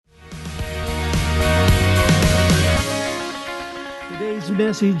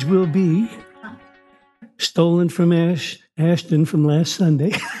message will be stolen from Ashton from last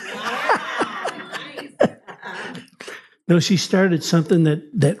Sunday. No, she started something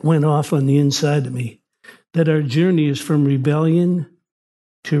that went off on the inside of me, that our journey is from rebellion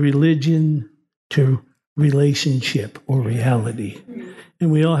to religion to relationship or reality. And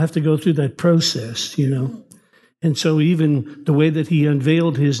we all have to go through that process, you know. And so even the way that he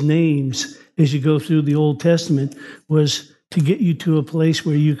unveiled his names as you go through the Old Testament was to get you to a place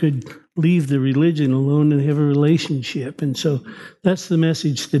where you could leave the religion alone and have a relationship. And so that's the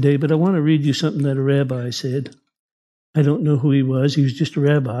message today. But I want to read you something that a rabbi said. I don't know who he was. He was just a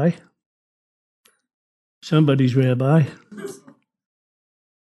rabbi. Somebody's rabbi.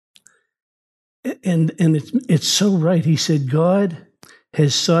 And it's so right. He said, God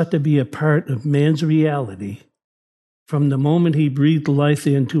has sought to be a part of man's reality from the moment he breathed life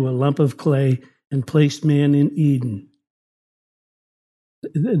into a lump of clay and placed man in Eden.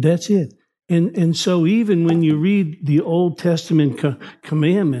 That's it. And so even when you read the Old Testament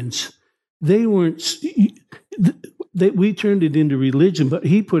commandments, they weren't... we turned it into religion, but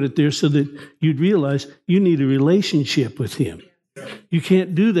he put it there so that you'd realize you need a relationship with him. You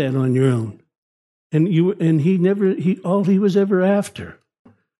can't do that on your own. And all he was ever after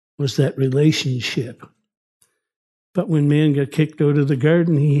was that relationship. But when man got kicked out of the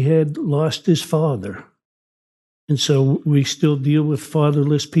garden, he had lost his father. And so we still deal with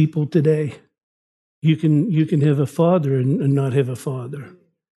fatherless people today. You can have a father and not have a father.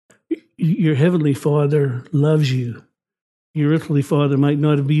 Your heavenly Father loves you. Your earthly father might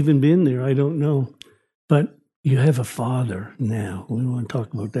not have even been there. I don't know. But you have a father now. We want to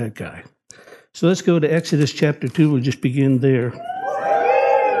talk about that guy. So let's go to Exodus chapter 2. We'll just begin there.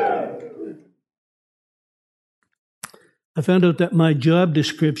 I found out that my job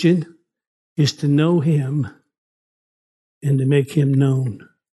description is to know him and to make him known.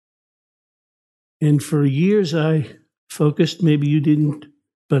 And for years I focused, maybe you didn't,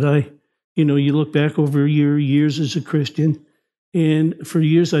 but you look back over your years as a Christian, and for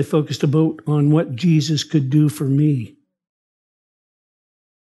years I focused on what Jesus could do for me.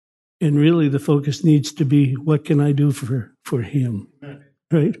 And really the focus needs to be, what can I do for him?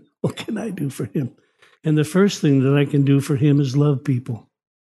 Right? What can I do for him? And the first thing that I can do for him is love people.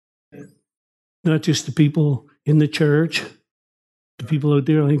 Not just the people in the church, the people out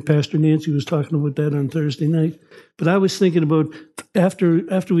there. I think Pastor Nancy was talking about that on Thursday night. But I was thinking about,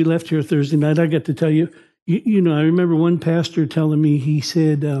 after we left here Thursday night, I got to tell you, I remember one pastor telling me, he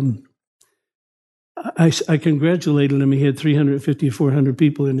said, I congratulated him. He had 350 or 400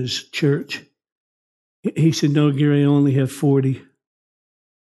 people in his church. He said, no, Gary, I only have 40.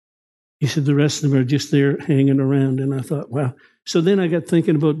 He said, the rest of them are just there hanging around. And I thought, wow. So then I got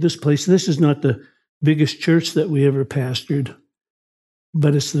thinking about this place. This is not the biggest church that we ever pastored,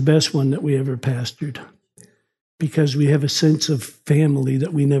 but it's the best one that we ever pastored, because we have a sense of family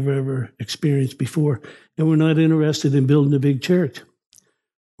that we never ever experienced before. And we're not interested in building a big church.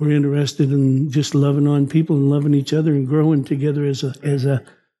 We're interested in just loving on people and loving each other and growing together as a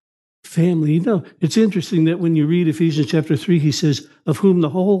family. It's interesting that when you read Ephesians chapter 3, he says, of whom the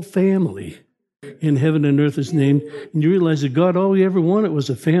whole family in heaven and earth is named. And you realize that God, all he ever wanted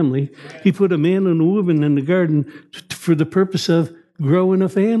was a family. He put a man and a woman in the garden for the purpose of growing a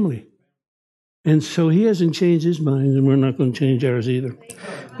family. And so he hasn't changed his mind, and we're not going to change ours either.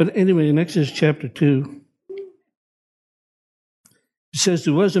 But anyway, in Exodus chapter 2, it says,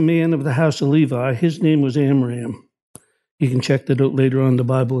 there was a man of the house of Levi. His name was Amram. You can check that out later on in the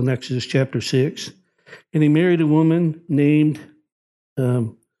Bible in Exodus chapter 6. And he married a woman named,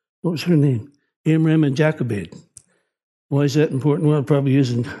 what was her name? Amram and Jochebed. Why is that important? Well, it probably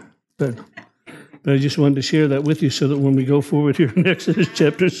isn't. But I just wanted to share that with you so that when we go forward here in Exodus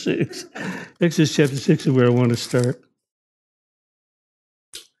chapter 6, Exodus chapter 6 is where I want to start.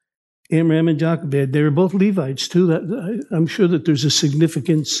 Amram and Jochebed, they were both Levites too. I'm sure that there's a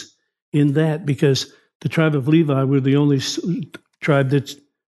significance in that, because the tribe of Levi were the only tribe that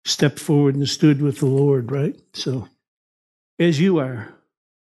stepped forward and stood with the Lord, right? So, as you are,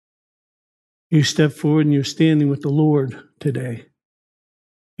 you step forward and you're standing with the Lord today.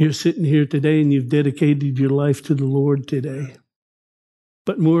 You're sitting here today and you've dedicated your life to the Lord today.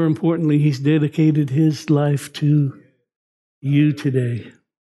 But more importantly, he's dedicated his life to you today.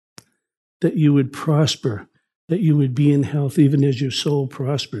 That you would prosper, that you would be in health even as your soul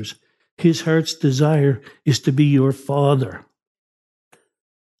prospers. His heart's desire is to be your father.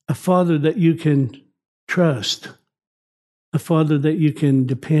 A father that you can trust. A father that you can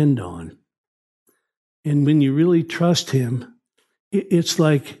depend on. And when you really trust him, it's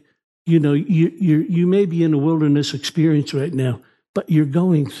like, you may be in a wilderness experience right now, but you're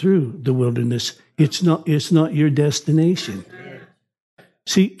going through the wilderness. It's not your destination.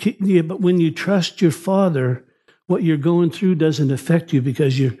 See, yeah, but when you trust your Father, what you're going through doesn't affect you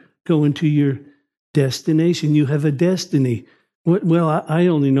because you're going to your destination. You have a destiny. Well, I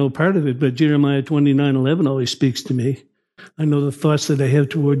only know part of it, but Jeremiah 29:11 always speaks to me. I know the thoughts that I have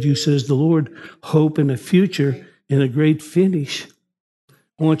toward you, says the Lord, hope and a future and a great finish.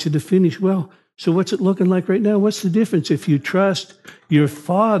 I want you to finish well. So what's it looking like right now? What's the difference? If you trust your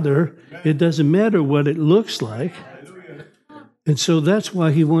Father, it doesn't matter what it looks like. And so that's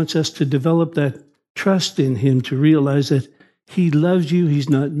why he wants us to develop that trust in him, to realize that he loves you. He's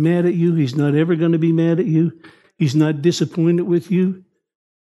not mad at you. He's not ever going to be mad at you. He's not disappointed with you.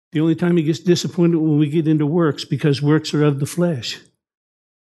 The only time he gets disappointed when we get into works, because works are of the flesh.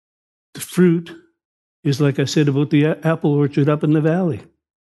 The fruit is like I said about the apple orchard up in the valley.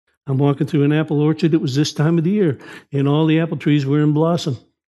 I'm walking through an apple orchard. It was this time of the year, and all the apple trees were in blossom.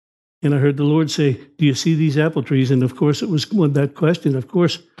 And I heard the Lord say, do you see these apple trees? And of course, it was that question. Of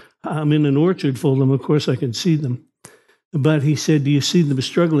course, I'm in an orchard full of them. Of course, I can see them. But he said, do you see them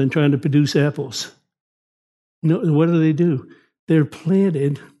struggling trying to produce apples? No, what do? They're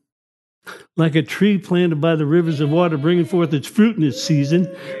planted like a tree planted by the rivers of water, bringing forth its fruit in its season.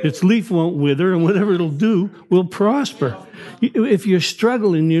 Its leaf won't wither, and whatever it'll do will prosper. If you're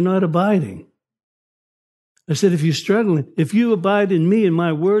struggling, you're not abiding. I said, if you're struggling, if you abide in me and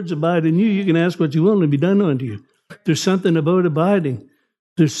my words abide in you, you can ask what you will and it'll be done unto you. There's something about abiding.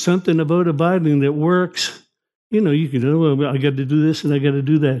 There's something about abiding that works. You know, you can, well, I got to do this and I got to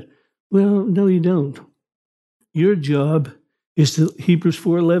do that. Well, no, you don't. Your job is to, Hebrews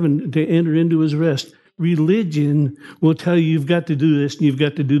 4:11, to enter into his rest. Religion will tell you you've got to do this and you've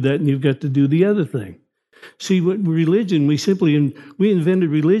got to do that and you've got to do the other thing. See, what religion, we invented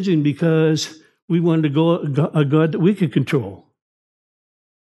religion because we wanted to go a God that we could control.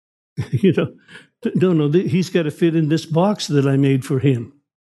 You know, no, he's got to fit in this box that I made for him.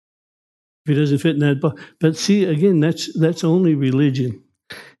 If he doesn't fit in that box. But see, again, that's only religion.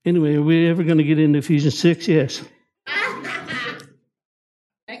 Anyway, are we ever going to get into Ephesians 6? Yes.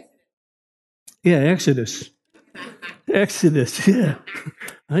 Yeah, Exodus. Exodus, yeah.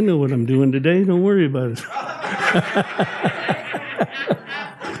 I know what I'm doing today. Don't worry about it.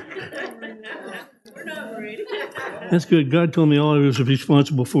 That's good. God told me all I was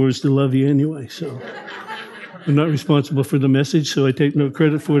responsible for is to love you anyway. So I'm not responsible for the message, so I take no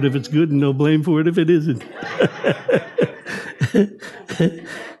credit for it if it's good and no blame for it if it isn't.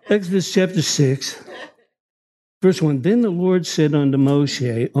 Exodus chapter 6, verse 1. Then the Lord said unto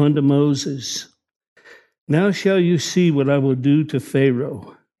Moses, now shall you see what I will do to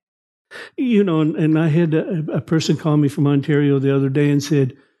Pharaoh. You know, and I had a person call me from Ontario the other day and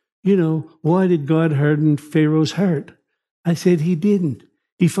said, you know, why did God harden Pharaoh's heart? I said he didn't.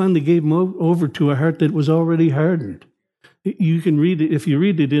 He finally gave him over to a heart that was already hardened. You can read it. If you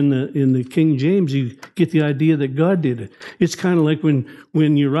read it in the King James, you get the idea that God did it. It's kind of like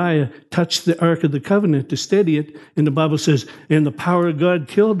when Uriah touched the Ark of the Covenant to steady it, and the Bible says, and the power of God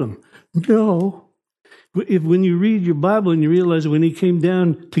killed him. No. When you read your Bible and you realize when he came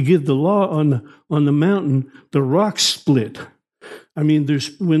down to give the law on the mountain, the rock split. I mean,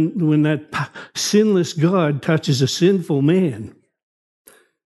 there's when that sinless God touches a sinful man,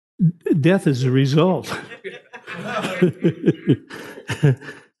 death is a result.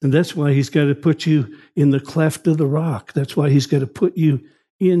 And that's why he's got to put you in the cleft of the rock. That's why he's got to put you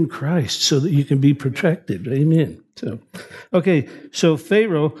in Christ so that you can be protected. Amen. So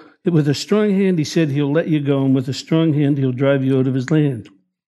Pharaoh, with a strong hand, he said he'll let you go, and with a strong hand, he'll drive you out of his land.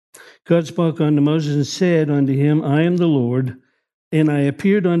 God spoke unto Moses and said unto him, I am the Lord, and I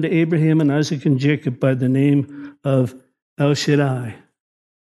appeared unto Abraham and Isaac and Jacob by the name of El Shaddai,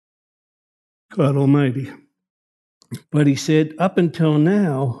 God Almighty. But he said, up until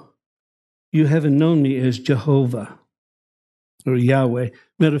now, you haven't known me as Jehovah or Yahweh.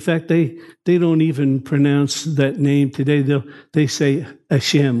 Matter of fact, they don't even pronounce that name today. They say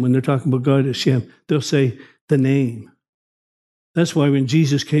Hashem. When they're talking about God, Hashem, they'll say the name. That's why when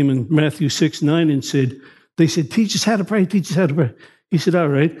Jesus came in Matthew 6:9 and said, they said, teach us how to pray, teach us how to pray. He said, all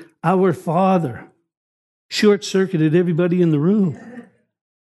right, our Father. Short-circuited everybody in the room.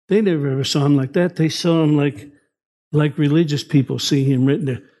 They never ever saw him like that. They saw him like religious people see him written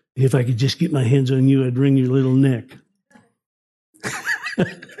there. If I could just get my hands on you, I'd wring your little neck.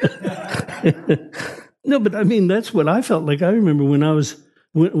 No, but I mean, that's what I felt like. I remember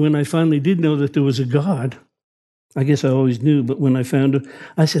when I finally did know that there was a God. I guess I always knew, but when I found it,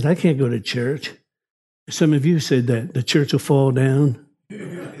 I said, I can't go to church. Some of you said that the church will fall down.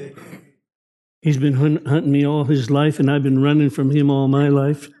 He's been hunting me all his life, and I've been running from him all my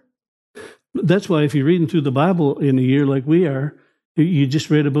life. That's why if you're reading through the Bible in a year like we are, you just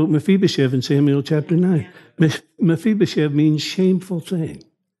read about Mephibosheth in Samuel chapter 9. Mephibosheth means shameful thing.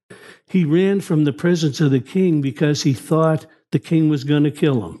 He ran from the presence of the king because he thought the king was going to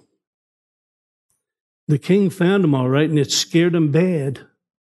kill him. The king found him all right, and it scared him bad.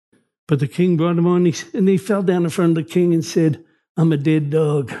 But the king brought him on, and he fell down in front of the king and said, I'm a dead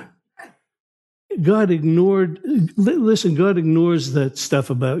dog. God ignores that stuff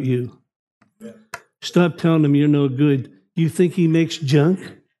about you. Stop telling him you're no good. You think he makes junk?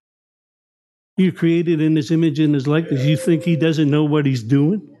 You're created in his image and his likeness. You think he doesn't know what he's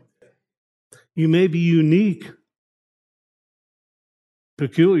doing? You may be unique,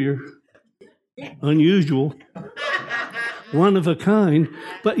 peculiar, unusual, one of a kind,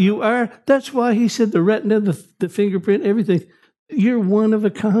 but you are. That's why he said the retina, the fingerprint, everything. You're one of a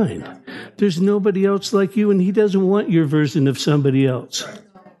kind. There's nobody else like you, and he doesn't want your version of somebody else.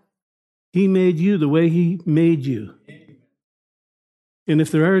 He made you the way he made you. And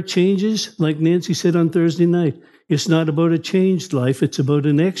if there are changes, like Nancy said on Thursday night, it's not about a changed life, it's about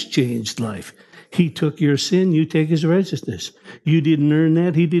an exchanged life. He took your sin, you take his righteousness. You didn't earn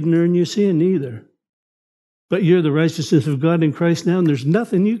that, he didn't earn your sin either. But you're the righteousness of God in Christ now, and there's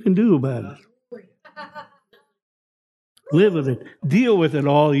nothing you can do about it. Live with it. Deal with it,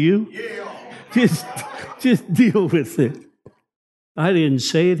 all you. Just deal with it. I didn't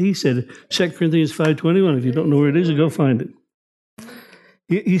say it. He said it. 2 Corinthians 5:21. If you don't know where it is, go find it.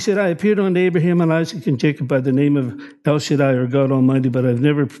 He said, I appeared unto Abraham and Isaac and Jacob by the name of El Shaddai, or God Almighty, but I've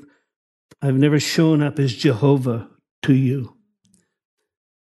never shown up as Jehovah to you.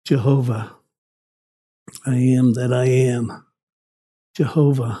 Jehovah. I am that I am.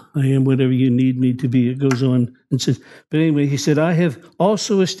 Jehovah, I am whatever you need me to be. It goes on and says, but anyway, he said, I have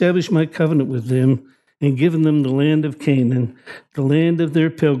also established my covenant with them and given them the land of Canaan, the land of their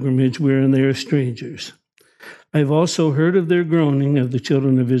pilgrimage, wherein they are strangers. I have also heard of their groaning of the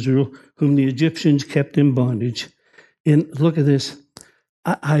children of Israel, whom the Egyptians kept in bondage. And look at this.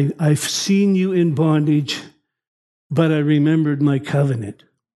 I've seen you in bondage, but I remembered my covenant.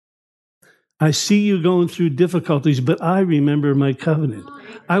 I see you going through difficulties, but I remember my covenant.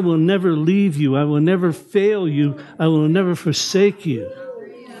 I will never leave you. I will never fail you. I will never forsake you.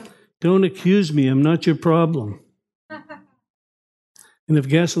 Don't accuse me. I'm not your problem. And if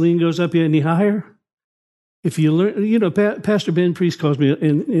gasoline goes up any higher, if you learn, Pastor Ben Priest calls me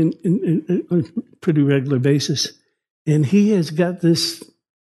on a pretty regular basis, and he has got this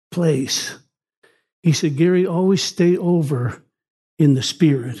place. He said, Gary, always stay over in the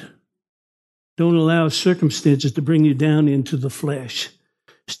spirit. Don't allow circumstances to bring you down into the flesh.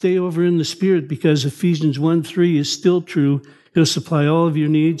 Stay over in the spirit, because Ephesians 1:3 is still true. He'll supply all of your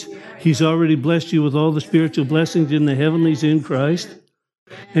needs. He's already blessed you with all the spiritual blessings in the heavenlies in Christ.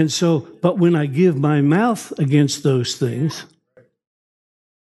 And so, but when I give my mouth against those things,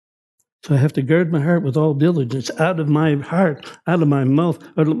 so I have to guard my heart with all diligence. Out of my heart, out of my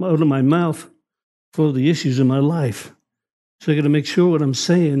mouth, flow the issues of my life. So I got to make sure what I'm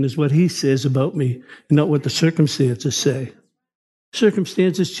saying is what he says about me, and not what the circumstances say.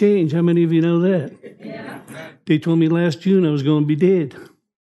 Circumstances change. How many of you know that? Yeah. They told me last June I was going to be dead.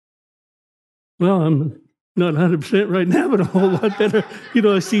 Well, I'm not 100% right now, but a whole lot better.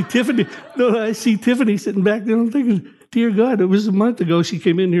 I see Tiffany. I see Tiffany sitting back there. I'm thinking, dear God, it was a month ago. She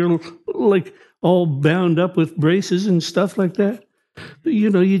came in here like all bound up with braces and stuff like that. But,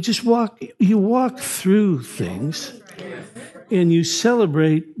 you just walk through things, and you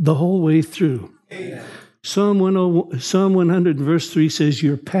celebrate the whole way through. Psalm 100 verse 3 says,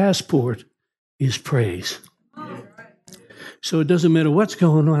 your passport is praise. So it doesn't matter what's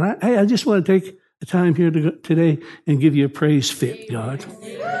going on. I just want to take the time here today and give you a praise fit, God.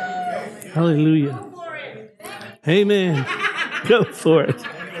 Hallelujah. Amen. Go for it.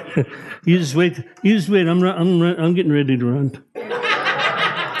 You just wait. I'm getting ready to run.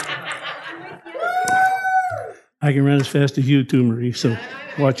 I can run as fast as you too, Marie, so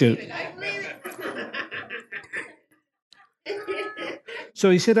watch out. So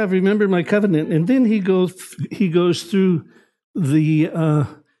he said, I've remembered my covenant. And then he goes through the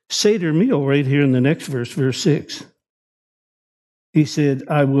Seder meal right here in the next verse, verse 6. He said,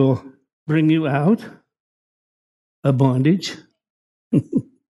 I will bring you out of bondage.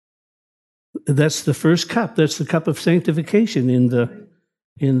 That's the first cup. That's the cup of sanctification in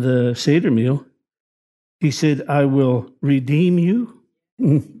the Seder meal. He said, I will redeem you.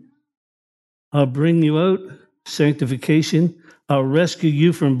 I'll bring you out, sanctification. I'll rescue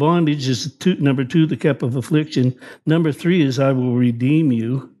you from bondage is number 2, the cup of affliction. Number 3 is I will redeem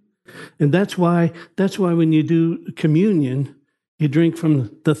you. And that's why when you do communion, you drink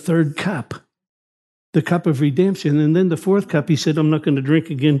from the third cup, the cup of redemption. And then the fourth cup, he said, I'm not going to drink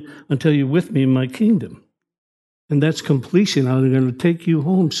again until you're with me in my kingdom. And that's completion. I'm going to take you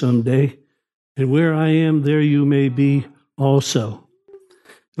home someday. And where I am, there you may be also.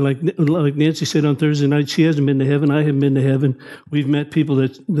 Like Nancy said on Thursday night, she hasn't been to heaven. I haven't been to heaven. We've met people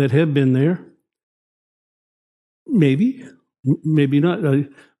that have been there. Maybe not.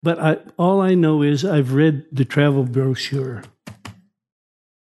 But all I know is I've read the travel brochure.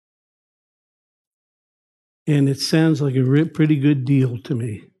 And it sounds like a pretty good deal to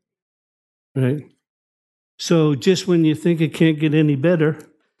me. Right? So just when you think it can't get any better,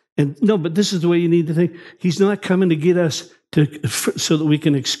 but this is the way you need to think. He's not coming to get us so that we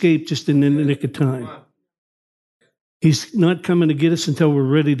can escape just in the nick of time. He's not coming to get us until we're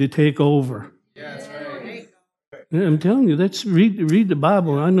ready to take over. Yes, right. I'm telling you, read the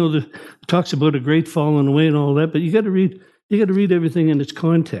Bible. I know that it talks about a great falling away and all that, but you got to read everything in its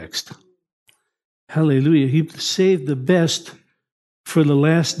context. Hallelujah. He saved the best for the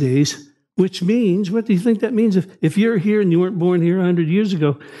last days. Which means, what do you think that means? If you're here and you weren't born here 100 years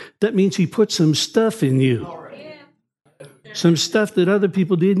ago, that means he put some stuff in you. Some stuff that other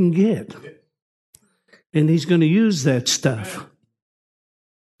people didn't get. And he's going to use that stuff.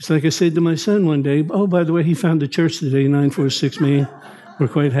 It's like I said to my son one day, oh, by the way, he found the church today, 946 Main. We're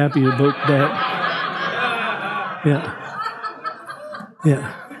quite happy about that.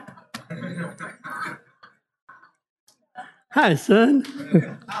 Yeah. Hi, son.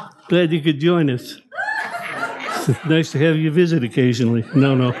 Glad you could join us. It's nice to have you visit occasionally.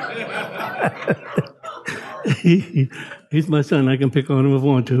 No. He's my son. I can pick on him if I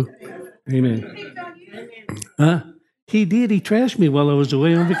want to. Amen. Huh? He did. He trashed me while I was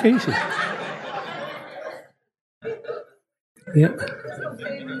away on vacation. Yeah.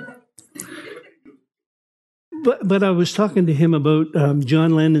 But I was talking to him about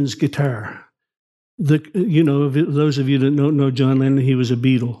John Lennon's guitar. Those of you that don't know John Lennon, he was a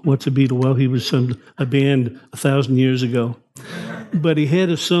Beatle. What's a Beatle? Well, he was a band 1,000 years ago. But he had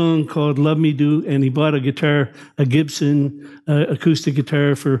a song called Love Me Do, and he bought a guitar, a Gibson acoustic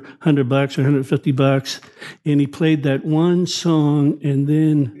guitar for $100 or $150, and he played that one song and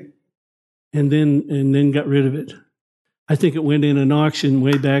then got rid of it. I think it went in an auction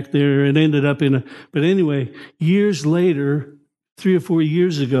way back there. It ended up but anyway, years later, 3 or 4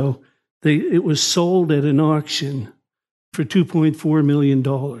 years ago, it was sold at an auction for $2.4 million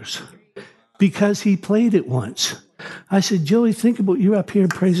because he played it once. I said, Joey, think about you up here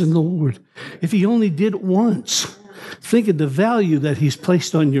praising the Lord. If he only did it once, think of the value that he's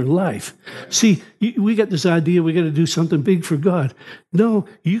placed on your life. See, we got this idea we got to do something big for God. No,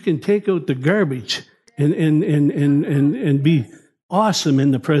 you can take out the garbage and be awesome in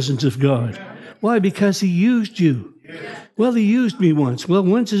the presence of God. Why? Because he used you. Well, he used me once. Well,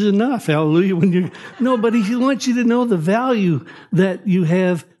 once is enough. Hallelujah. But he wants you to know the value that you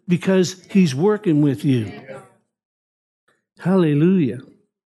have because he's working with you. Hallelujah.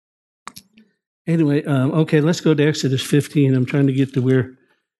 Anyway, okay, let's go to Exodus 15. I'm trying to get to where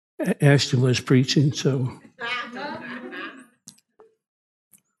Ashton was preaching, so.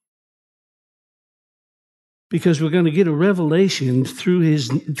 Because we're going to get a revelation through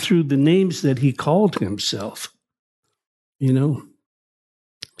the names that he called himself. In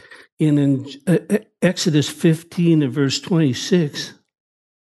Exodus 15 and verse 26,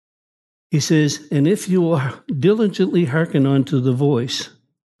 he says, and if you are diligently hearken unto the voice.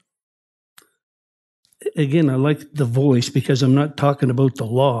 Again, I like the voice because I'm not talking about the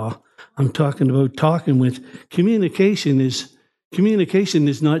law. I'm talking about talking with. Communication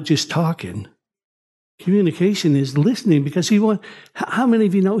is not just talking. Communication is listening because how many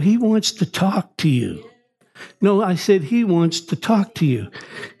of you know he wants to talk to you? No, I said he wants to talk to you.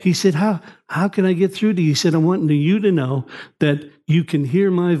 He said, how can I get through to you? He said, I want you to know that you can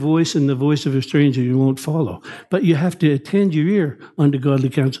hear my voice and the voice of a stranger you won't follow. But you have to attend your ear unto godly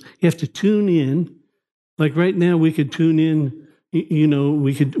counsel. You have to tune in. Like right now, we could tune in,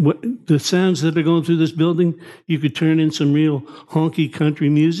 the sounds that are going through this building, you could turn in some real honky country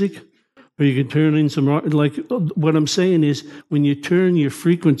music, or you could turn in some, like what I'm saying is when you turn your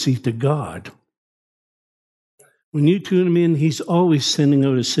frequency to God, when you tune him in, he's always sending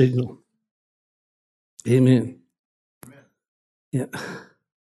out a signal. Amen. Yeah.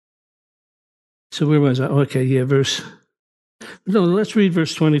 So where was I? Okay, yeah, let's read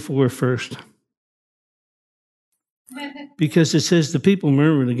verse 24 first. Because it says the people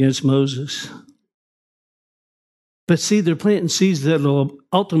murmured against Moses. But see, they're planting seeds that will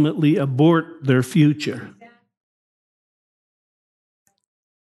ultimately abort their future.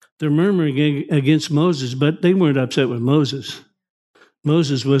 They're murmuring against Moses, but they weren't upset with Moses.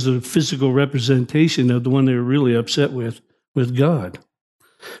 Moses was a physical representation of the one they were really upset with God.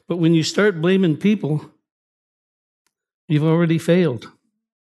 But when you start blaming people, you've already failed.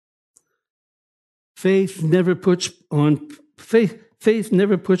 Faith never puts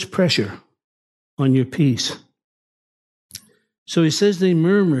pressure on your peace. So he says they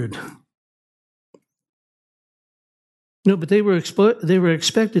murmured. No, but they were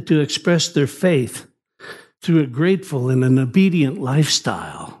expected to express their faith through a grateful and an obedient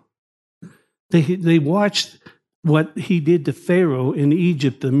lifestyle. They watched what he did to Pharaoh in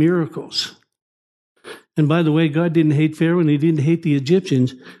Egypt, the miracles. And by the way, God didn't hate Pharaoh and he didn't hate the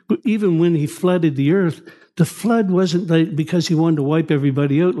Egyptians. Even when he flooded the earth, the flood wasn't because he wanted to wipe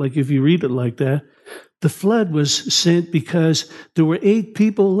everybody out, like if you read it like that. The flood was sent because there were 8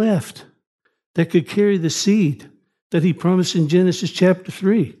 people left that could carry the seed that he promised in Genesis chapter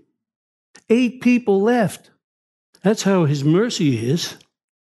 3. 8 people left. That's how his mercy is.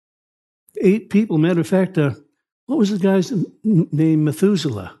 8 people. Matter of fact, what was the guy's name?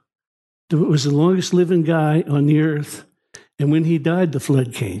 Methuselah. It was the longest living guy on the earth. And when he died, the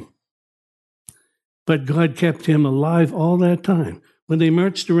flood came. But God kept him alive all that time. When they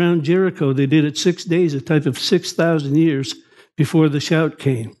marched around Jericho, they did it 6 days, a type of 6,000 years before the shout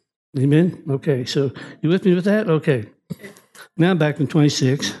came. Amen? Okay, so you with me with that? Okay. Now back in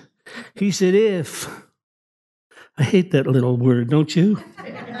 26. He said, if. I hate that little word, don't you?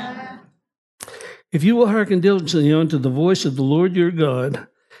 If you will hearken diligently unto the voice of the Lord your God,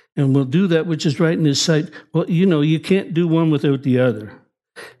 and will do that which is right in his sight. Well, you can't do one without the other.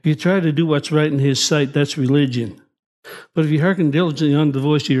 If you try to do what's right in his sight, that's religion. But if you hearken diligently unto the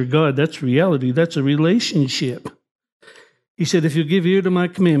voice of your God, that's reality. That's a relationship. He said, if you give ear to my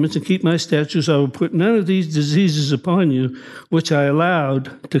commandments and keep my statutes, I will put none of these diseases upon you, which I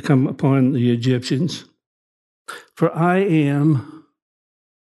allowed to come upon the Egyptians. For I am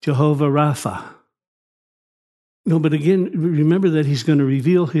Jehovah Rapha. No, but again, remember that he's going to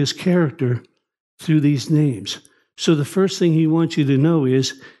reveal his character through these names. So the first thing he wants you to know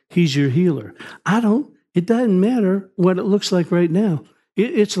is he's your healer. It doesn't matter what it looks like right now.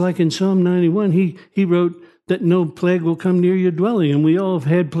 It's like in Psalm 91, he wrote that no plague will come near your dwelling, and we all have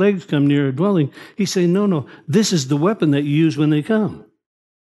had plagues come near our dwelling. He's saying, no, this is the weapon that you use when they come.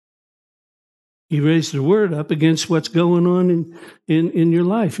 You raise the word up against what's going on in your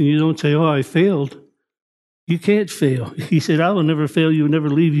life, and you don't say, oh, I failed. You can't fail. He said, I will never fail you, never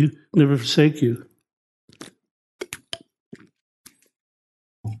leave you, never forsake you.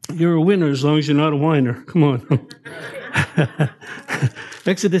 You're a winner as long as you're not a whiner. Come on.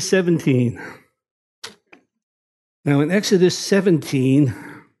 Exodus 17. Now, in Exodus 17,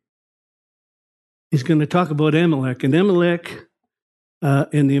 he's going to talk about Amalek. And Amalek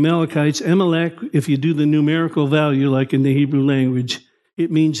and the Amalekites, Amalek, if you do the numerical value like in the Hebrew language,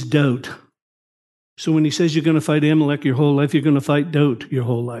 it means doubt. So when he says you're going to fight Amalek your whole life, you're going to fight doubt your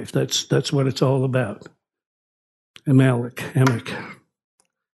whole life. That's what it's all about. Amalek.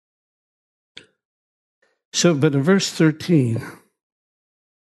 So, but in verse 13,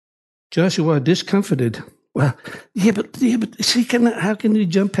 Joshua discomfited. Well, yeah, but see, how can you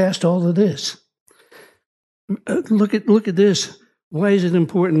jump past all of this? Look at this. Why is it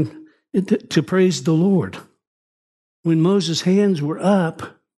important to praise the Lord? When Moses' hands were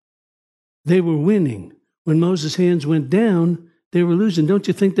up, they were winning. When Moses' hands went down, they were losing. Don't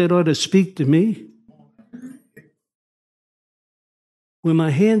you think that ought to speak to me? When my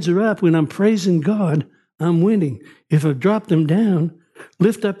hands are up, when I'm praising God, I'm winning. If I drop them down,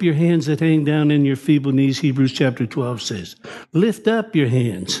 lift up your hands that hang down in your feeble knees, Hebrews chapter 12 says. Lift up your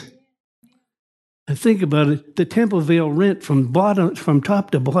hands. And think about it. The temple veil rent from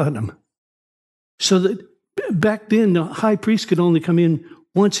top to bottom. So that back then, the high priest could only come in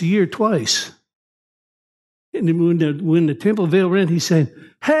once a year, twice. And when the temple veil rent, he said,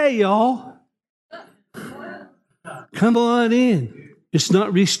 hey, y'all, come on in. It's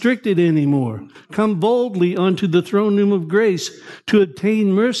not restricted anymore. Come boldly onto the throne room of grace to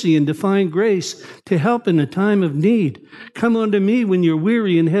obtain mercy and to find grace to help in a time of need. Come unto me when you're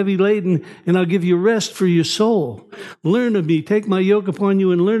weary and heavy laden, and I'll give you rest for your soul. Learn of me. Take my yoke upon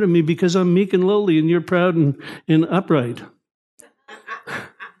you and learn of me, because I'm meek and lowly and you're proud and upright.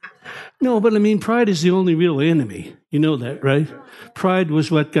 No, but I mean, pride is the only real enemy. You know that, right? Pride was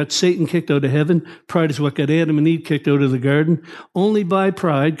what got Satan kicked out of heaven. Pride is what got Adam and Eve kicked out of the garden. Only by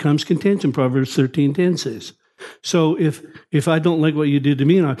pride comes contention, Proverbs 13:10 says. So if I don't like what you did to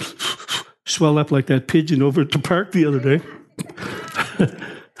me, and I swell up like that pigeon over at the park the other day.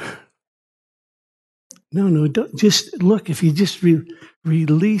 No, don't, just look, if you just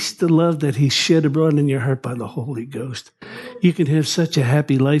Release the love that He shed abroad in your heart by the Holy Ghost. You can have such a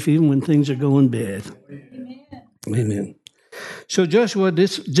happy life even when things are going bad. Amen. So Joshua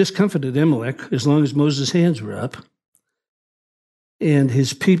discomfited Amalek as long as Moses' hands were up, and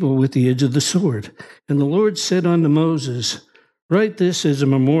his people with the edge of the sword. And the Lord said unto Moses, write this as a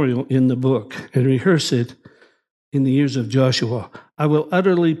memorial in the book, and rehearse it in the ears of Joshua. I will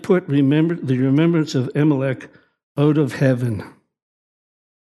utterly put the remembrance of Amalek out of heaven.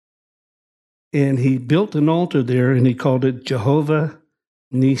 And he built an altar there, and he called it Jehovah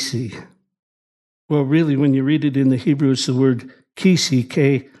Nisi. Well, really, when you read it in the Hebrew, it's the word Kisi,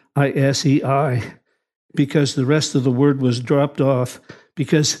 K-I-S-E-I, because the rest of the word was dropped off,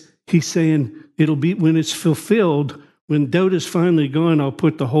 because he's saying it'll be when it's fulfilled, when doubt is finally gone, I'll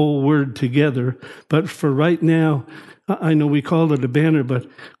put the whole word together. But for right now, I know we call it a banner, but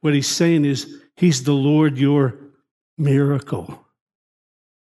what he's saying is he's the Lord, your miracle.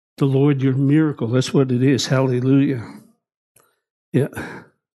 The Lord, your miracle. That's what it is. Hallelujah. Yeah.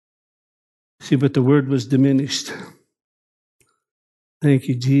 See, but the word was diminished. Thank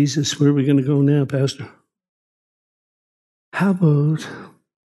you, Jesus. Where are we going to go now, Pastor? How about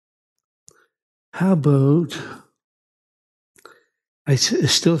I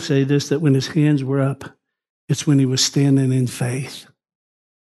still say this, that when his hands were up, it's when he was standing in faith.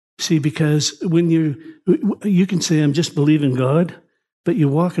 See, because when you can say, I'm just believing God, but you're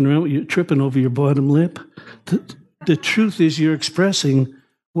walking around, you're tripping over your bottom lip. The truth is you're expressing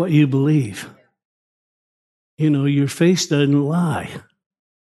what you believe. You know, your face doesn't lie.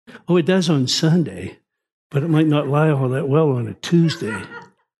 Oh, it does on Sunday, but it might not lie all that well on a Tuesday.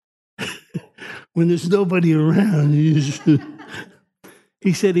 When there's nobody around,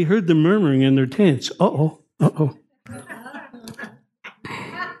 he said he heard them murmuring in their tents. Uh-oh.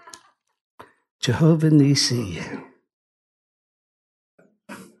 Jehovah Nisi.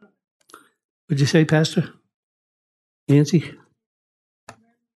 What'd you say, Pastor? Nancy?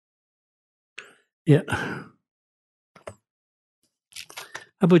 Yeah. How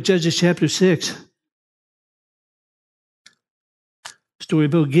about Judges chapter 6? Story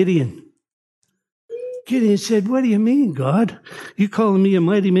about Gideon. Gideon said, what do you mean, God? You're calling me a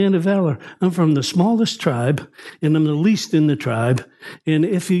mighty man of valor. I'm from the smallest tribe, and I'm the least in the tribe. And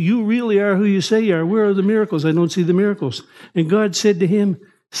if you really are who you say you are, where are the miracles? I don't see the miracles. And God said to him,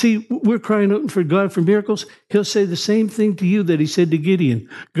 see, we're crying out for God for miracles. He'll say the same thing to you that he said to Gideon.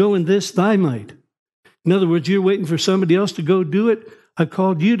 Go in this thy might. In other words, you're waiting for somebody else to go do it. I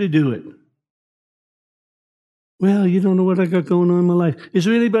called you to do it. Well, you don't know what I got going on in my life. Is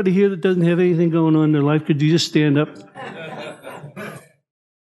there anybody here that doesn't have anything going on in their life? Could you just stand up?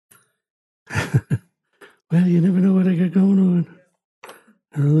 Well, you never know what I got going on.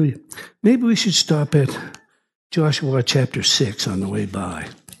 Hallelujah. Maybe we should stop at Joshua chapter 6 on the way by.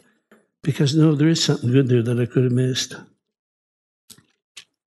 Because, no, there is something good there that I could have missed.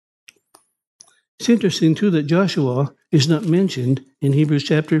 It's interesting, too, that Joshua is not mentioned in Hebrews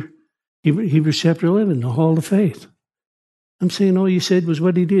chapter 11, the hall of faith. I'm saying all you said was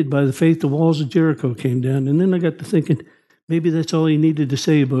what he did. By the faith, the walls of Jericho came down. And then I got to thinking, maybe that's all he needed to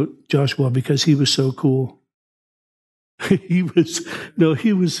say about Joshua because he was so cool. He was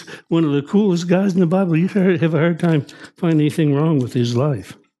one of the coolest guys in the Bible. You have a hard time finding anything wrong with his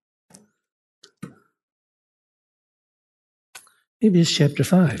life. Maybe it's chapter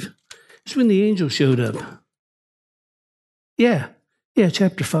 5. It's when the angel showed up. Yeah,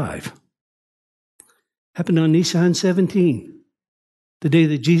 chapter 5. Happened on Nisan 17, the day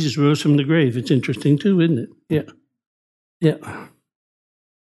that Jesus rose from the grave. It's interesting too, isn't it? Yeah.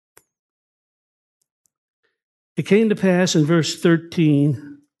 It came to pass in verse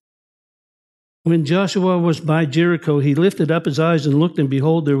 13, when Joshua was by Jericho, he lifted up his eyes and looked, and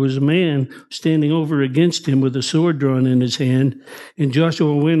behold, there was a man standing over against him with a sword drawn in his hand. And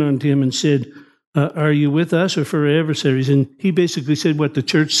Joshua went unto him and said, are you with us or for our adversaries? And he basically said what the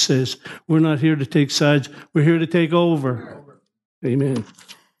church says. We're not here to take sides. We're here to take over. Amen.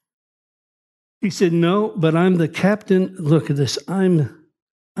 He said, no, but I'm the captain. Look at this. I'm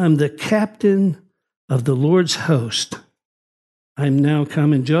the captain of the Lord's host. I'm now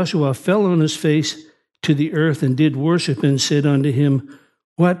come. And Joshua fell on his face to the earth and did worship and said unto him,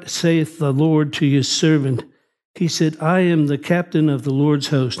 what saith the Lord to his servant? He said, I am the captain of the Lord's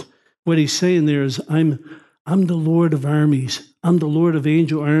host. What he's saying there is, I'm the Lord of armies. I'm the Lord of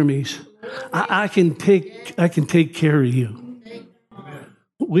angel armies. I can take care of you.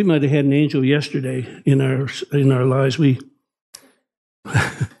 We might have had an angel yesterday in our lives.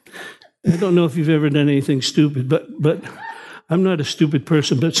 I don't know if you've ever done anything stupid, but I'm not a stupid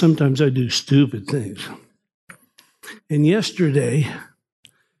person, but sometimes I do stupid things. And yesterday,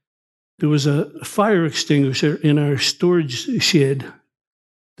 there was a fire extinguisher in our storage shed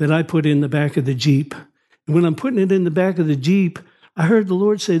that I put in the back of the Jeep. And when I'm putting it in the back of the Jeep, I heard the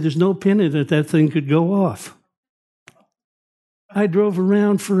Lord say there's no pin in it that thing could go off. I drove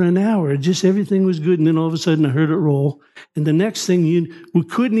around for an hour. Just everything was good. And then all of a sudden I heard it roll. And the next thing we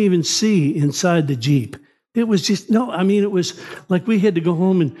couldn't even see inside the Jeep. It was just, it was like we had to go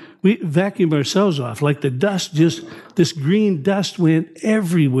home and we vacuum ourselves off. Like the dust this green dust went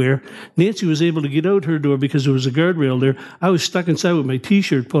everywhere. Nancy was able to get out her door because there was a guardrail there. I was stuck inside with my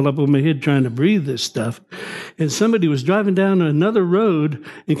T-shirt pulled up on my head trying to breathe this stuff. And somebody was driving down another road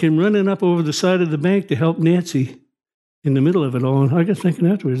and came running up over the side of the bank to help Nancy in the middle of it all. And I got thinking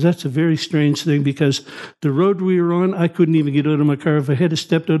afterwards, that's a very strange thing because the road we were on, I couldn't even get out of my car. If I had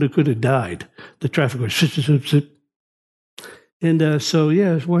stepped out, I could have died. The traffic was zip, zip, zip. And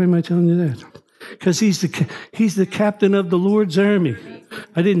why am I telling you that? Because he's the captain of the Lord's army.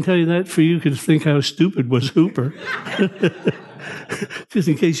 I didn't tell you that for you to think how stupid was Hooper. Just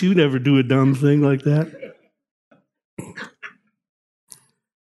in case you never do a dumb thing like that.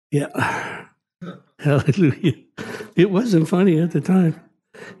 Yeah. Hallelujah. It wasn't funny at the time.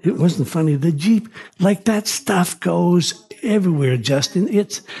 It wasn't funny. The Jeep, like that stuff goes everywhere, Justin.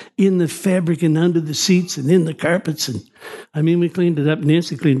 It's in the fabric and under the seats and in the carpets. And we cleaned it up.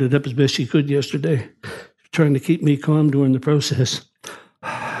 Nancy cleaned it up as best she could yesterday, trying to keep me calm during the process.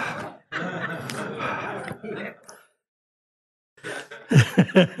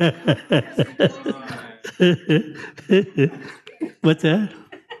 What's that?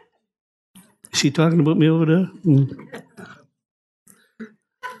 Is she talking about me over there?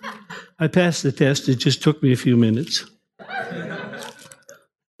 I passed the test. It just took me a few minutes.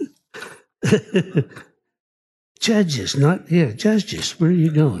 Judges. Where are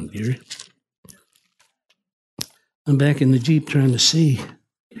you going, Gary? I'm back in the Jeep trying to see.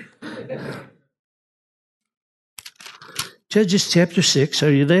 Judges chapter 6.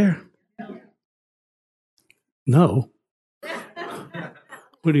 Are you there? No.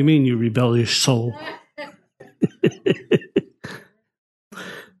 What do you mean, you rebellious soul?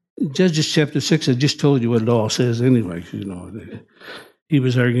 Judges chapter 6, I just told you what it all says anyway. He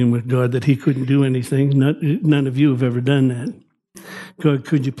was arguing with God that he couldn't do anything. None of you have ever done that. God,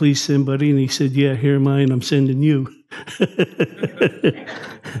 could you please send somebody? And he said, yeah, here am I, and I'm sending you.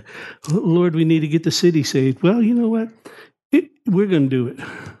 Lord, we need to get the city saved. Well, you know what? We're going to do it.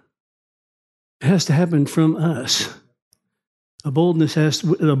 It has to happen from us. A boldness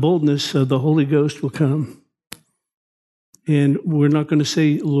of the Holy Ghost will come. And we're not going to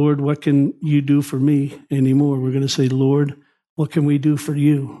say, Lord, what can you do for me anymore? We're going to say, Lord, what can we do for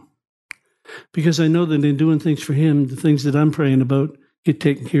you? Because I know that in doing things for him, the things that I'm praying about get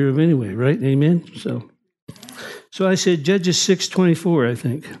taken care of anyway, right? Amen? So I said Judges 6:24, I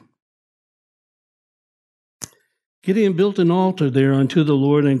think. Gideon built an altar there unto the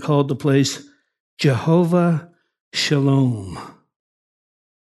Lord and called the place Jehovah Shalom,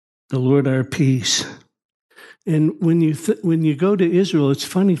 the Lord our peace. And when you go to Israel, it's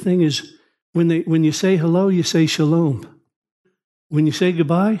funny thing is when you say hello, you say shalom. When you say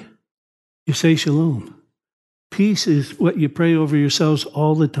goodbye, you say shalom. Peace is what you pray over yourselves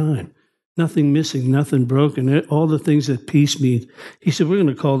all the time. Nothing missing, nothing broken, all the things that peace means. He said, we're going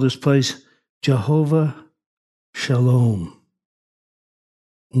to call this place Jehovah Shalom.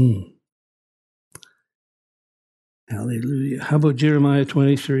 Hallelujah. How about Jeremiah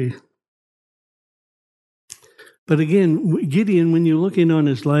 23? But again, Gideon, when you're looking on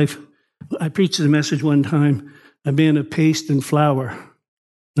his life, I preached a message one time, a man of paste and flour,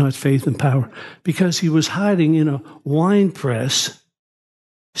 not faith and power, because he was hiding in a wine press,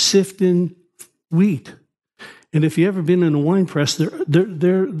 sifting wheat. And if you've ever been in a wine press,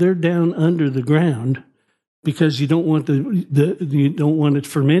 they're down under the ground because you don't want it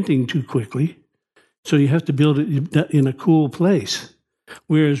fermenting too quickly. So you have to build it in a cool place.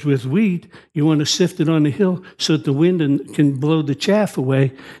 Whereas with wheat, you want to sift it on the hill so that the wind can blow the chaff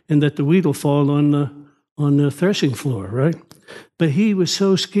away and that the wheat will fall on the threshing floor, right? But he was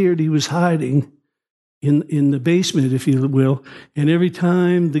so scared he was hiding in the basement, if you will. And every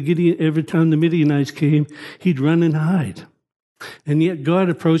time the Midianites came, he'd run and hide. And yet God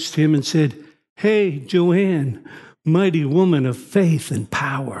approached him and said, "Hey, Joanne, mighty woman of faith and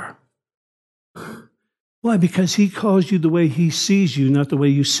power." Why? Because he calls you the way he sees you, not the way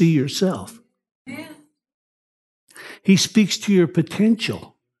you see yourself. He speaks to your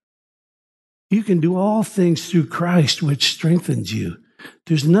potential. You can do all things through Christ, which strengthens you.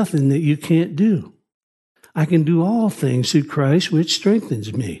 There's nothing that you can't do. I can do all things through Christ, which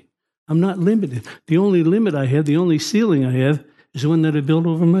strengthens me. I'm not limited. The only limit I have, the only ceiling I have, is the one that I built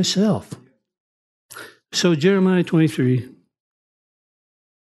over myself. So Jeremiah 23,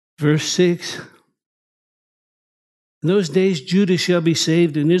 verse 6. In those days Judah shall be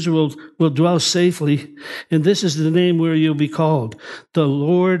saved, and Israel will dwell safely. And this is the name where you'll be called, the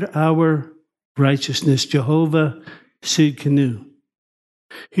Lord our righteousness, Jehovah Sidkenu.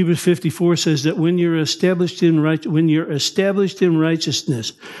 Hebrews 54 says that when you're established in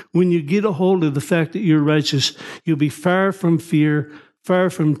righteousness, when you get a hold of the fact that you're righteous, you'll be far from fear, far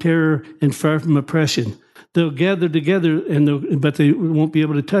from terror, and far from oppression. They'll gather together, but they won't be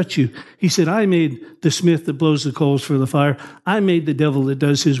able to touch you. He said, I made the smith that blows the coals for the fire. I made the devil that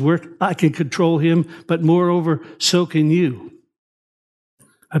does his work. I can control him, but moreover, so can you.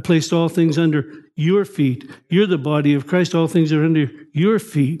 I placed all things under your feet. You're the body of Christ. All things are under your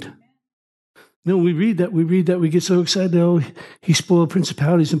feet. No, we read that, we get so excited. Oh, he spoiled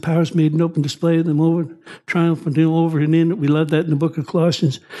principalities and powers, made an open display of them over, triumphant over and in. We love that in the book of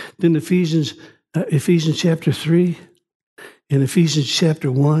Colossians. Then Ephesians chapter 3 and Ephesians chapter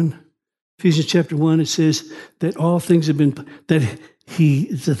 1. Ephesians chapter 1, it says that all things have been, that he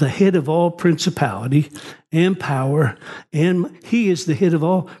is the head of all principality and power, and he is the head of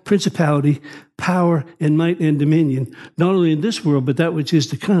all principality, power, and might and dominion, not only in this world, but that which is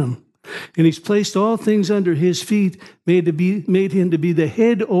to come. And he's placed all things under his feet, made him to be the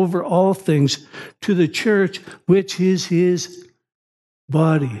head over all things to the church, which is his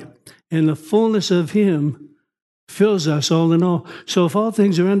body. And the fullness of him fills us all in all. So if all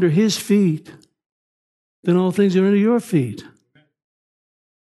things are under his feet, then all things are under your feet.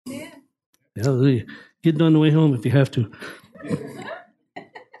 Yeah. Hallelujah. Get it on the way home if you have to.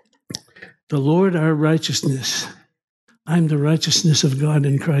 The Lord our righteousness. I'm the righteousness of God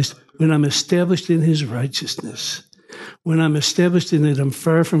in Christ. When I'm established in his righteousness, when I'm established in it, I'm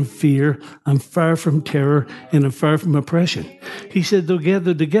far from fear, I'm far from terror, and I'm far from oppression. He said they'll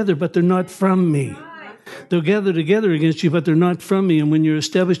gather together, but they're not from me. They'll gather together against you, but they're not from me. And when you're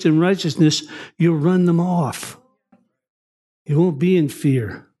established in righteousness, you'll run them off. You won't be in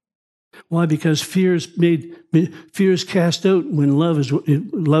fear. Why? Because fear is cast out when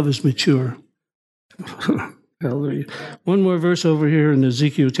love is mature. Hallelujah. One more verse over here in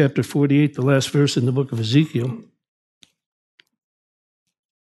Ezekiel chapter 48, the last verse in the book of Ezekiel.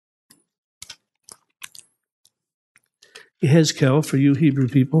 Hezkel, for you Hebrew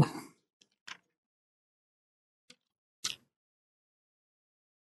people.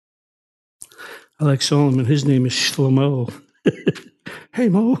 I like Solomon. His name is Shlomo. Hey,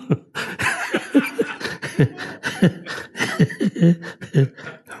 Mo.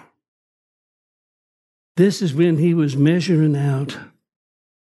 This is when he was measuring out.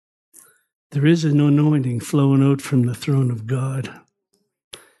 There is an anointing flowing out from the throne of God.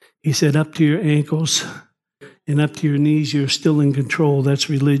 He said, up to your ankles and up to your knees, you're still in control. That's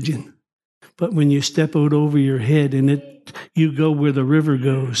religion. But when you step out over your head and you go where the river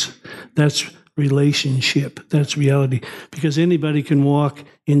goes, that's relationship. That's reality. Because anybody can walk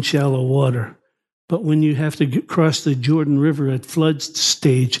in shallow water. But when you have to cross the Jordan River at flood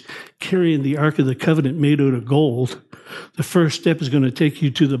stage, carrying the Ark of the Covenant made out of gold, the first step is going to take you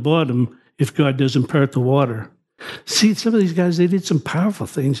to the bottom if God doesn't part the water. See, some of these guys, they did some powerful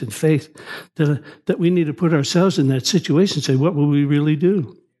things in faith that we need to put ourselves in that situation and say, what will we really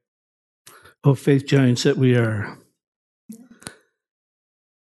do? Oh, faith giants that we are.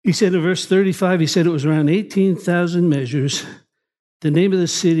 He said in verse 35, he said it was around 18,000 measures. The name of the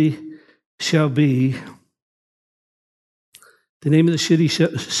city shall be,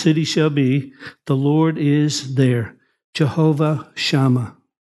 city shall be, the Lord is there. Jehovah Shammah.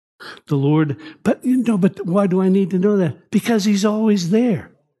 The Lord, but why do I need to know that? Because he's always there.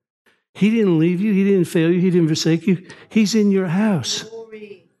 He didn't leave you. He didn't fail you. He didn't forsake you. He's in your house.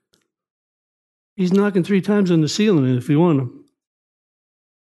 He's knocking 3 times on the ceiling if you want him.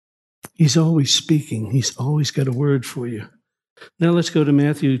 He's always speaking. He's always got a word for you. Now let's go to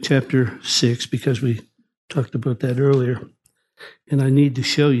Matthew chapter 6 because we talked about that earlier. And I need to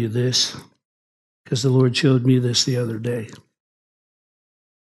show you this because the Lord showed me this the other day.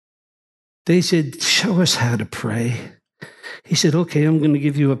 They said, show us how to pray. He said, okay, I'm going to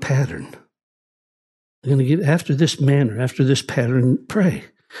give you a pattern. I'm going to give, after this manner, after this pattern, pray.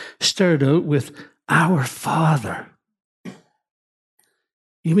 Start out with our Father.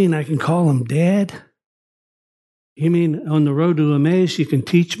 You mean I can call him Dad? You mean on the road to Emmaus, you can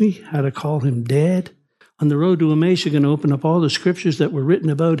teach me how to call him Dad? On the road to Emmaus, you're going to open up all the scriptures that were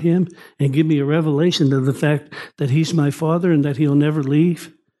written about him and give me a revelation of the fact that he's my Father and that he'll never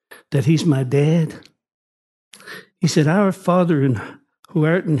leave, that he's my Dad. He said, our Father who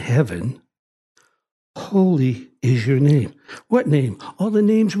art in heaven, holy is your name. What name? All the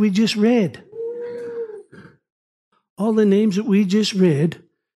names we just read. All the names that we just read.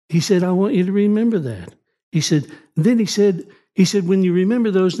 He said, I want you to remember that. He said, when you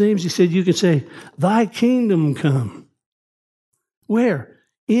remember those names, he said, you can say, thy kingdom come. Where?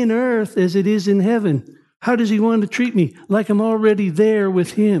 In earth as it is in heaven. How does he want to treat me? Like I'm already there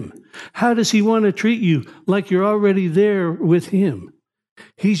with him. How does he want to treat you? Like you're already there with him.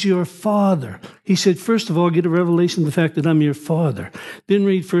 He's your Father. He said, first of all, get a revelation of the fact that I'm your Father. Then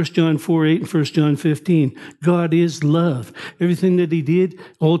read 1 John 4:8 and 1 John 15. God is love. Everything that he did,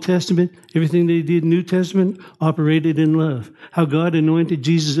 Old Testament, everything that he did, New Testament, operated in love. How God anointed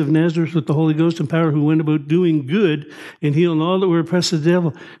Jesus of Nazareth with the Holy Ghost and power, who went about doing good and healing all that were oppressed of the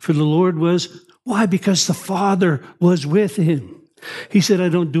devil. For the Lord was, why? Because the Father was with him. He said, I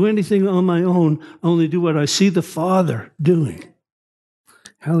don't do anything on my own. I only do what I see the Father doing.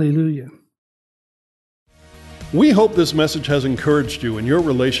 Hallelujah. We hope this message has encouraged you in your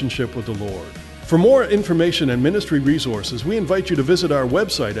relationship with the Lord. For more information and ministry resources, we invite you to visit our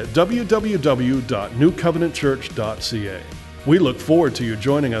website at www.newcovenantchurch.ca. We look forward to you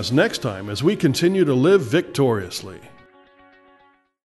joining us next time as we continue to live victoriously.